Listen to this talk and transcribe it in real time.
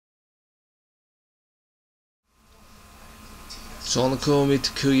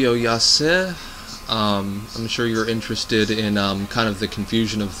Lakotaiapi. I'm sure you're interested in kind of the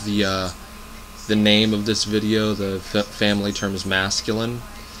confusion of the name of this video. The family term is masculine.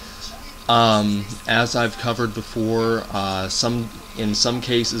 As I've covered before, in some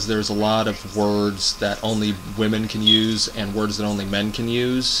cases there's a lot of words that only women can use and words that only men can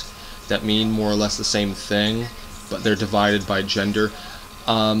use that mean more or less the same thing, but they're divided by gender.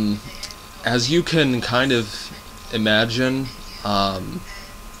 As you can kind of imagine,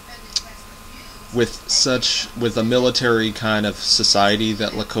 with a military kind of society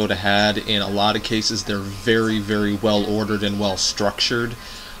that Lakota had, in a lot of cases they're very, very well ordered and well structured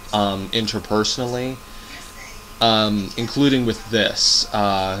interpersonally, including with this.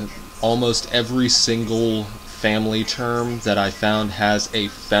 Almost every single family term that I found has a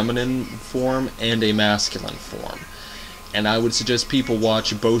feminine form and a masculine form, and I would suggest people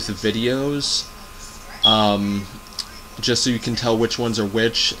watch both videos just so you can tell which ones are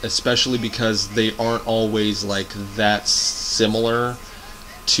which, especially because they aren't always like that similar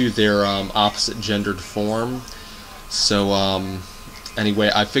to their opposite gendered form. So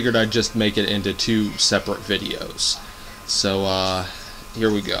anyway, I figured I'd just make it into two separate videos. So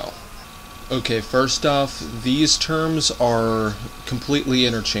here we go. Okay, first off, these terms are completely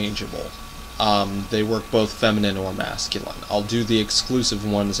interchangeable. They work both feminine or masculine. I'll do the exclusive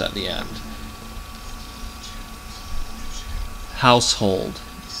ones at the end. Household,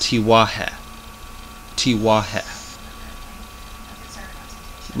 tiwahe, tiwahe.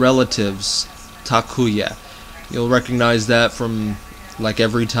 Relatives, takuya. You'll recognize that from like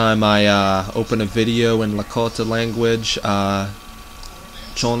every time I open a video in Lakota language.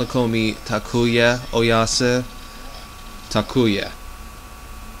 Chonakomi takuya oyase, takuya.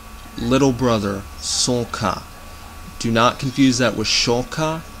 Little brother, solka. Do not confuse that with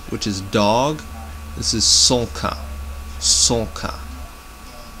shoka, which is dog. This is solka. Solka.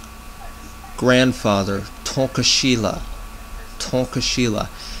 Grandfather, tonkashila. Tonkashila.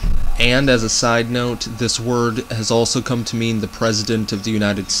 And as a side note, this word has also come to mean the President of the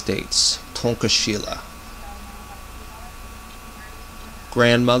United States. Tonkashila.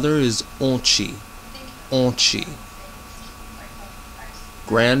 Grandmother is onchi. Onchi.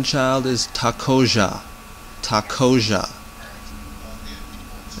 Grandchild is takoja. Takoja.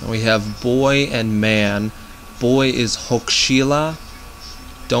 And we have boy and man. Boy is hokshila.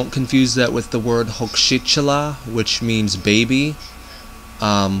 Don't confuse that with the word hokshichila, which means baby.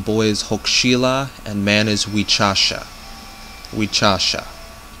 Boy is hokshila and man is wichasha. Wichasha.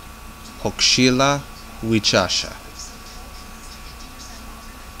 Hokshila, wichasha.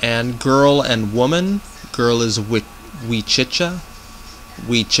 And girl and woman. Girl is wichicha.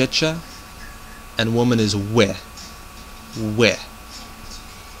 Wichicha. And woman is we. We.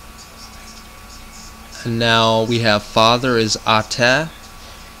 And now we have father is ate,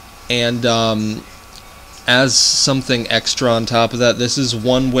 and as something extra on top of that, this is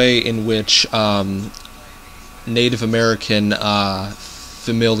one way in which Native American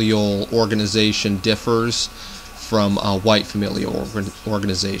familial organization differs from white familial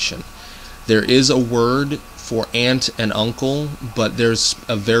organization. There is a word for aunt and uncle, but there's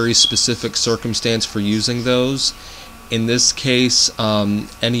a very specific circumstance for using those. In this case,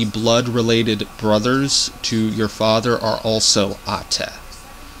 any blood-related brothers to your father are also ate.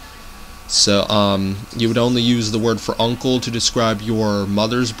 So you would only use the word for uncle to describe your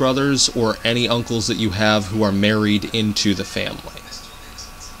mother's brothers or any uncles that you have who are married into the family.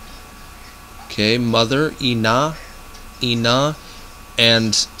 Okay, mother, ina, ina.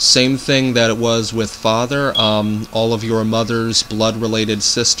 And same thing that it was with father. All of your mother's blood-related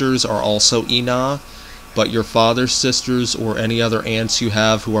sisters are also ina. But your father's sisters or any other aunts you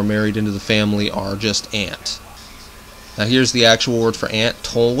have who are married into the family are just aunt. Now here's the actual word for aunt,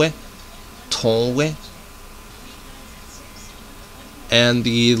 tolwe. Tolwe. And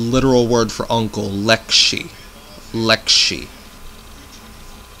the literal word for uncle, lekshi. Lekshi.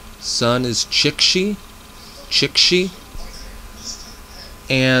 Son is chikshi. Chikshi.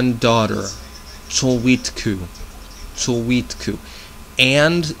 And daughter, cholwitku. Cholwitku.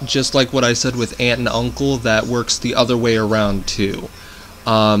 And just like what I said with aunt and uncle, that works the other way around too.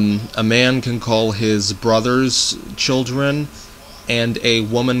 A man can call his brother's children, and a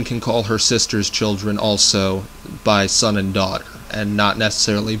woman can call her sister's children also by son and daughter, and not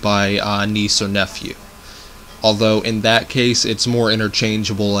necessarily by niece or nephew. Although in that case, it's more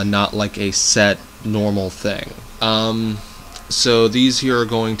interchangeable and not like a set normal thing. So these here are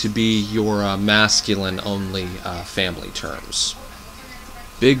going to be your masculine only family terms.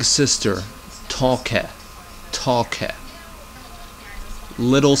 Big sister, toke, toke.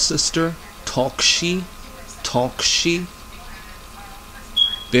 Little sister, tokshi, tokshi.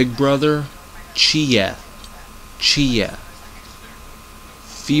 Big brother, Chia, Chia.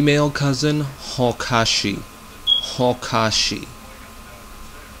 Female cousin, Hokashi, Hokashi.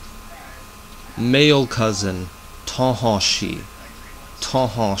 Male cousin, Tohoshi,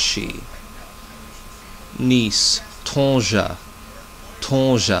 Tohoshi. Niece, Tonja,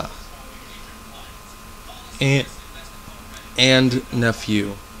 Tonja. And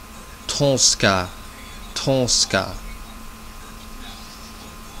nephew, Tonska, Tonska.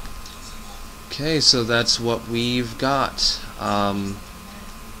 Okay, so that's what we've got.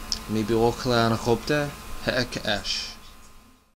 Maybe Lakhotaiapi, Heck Esh.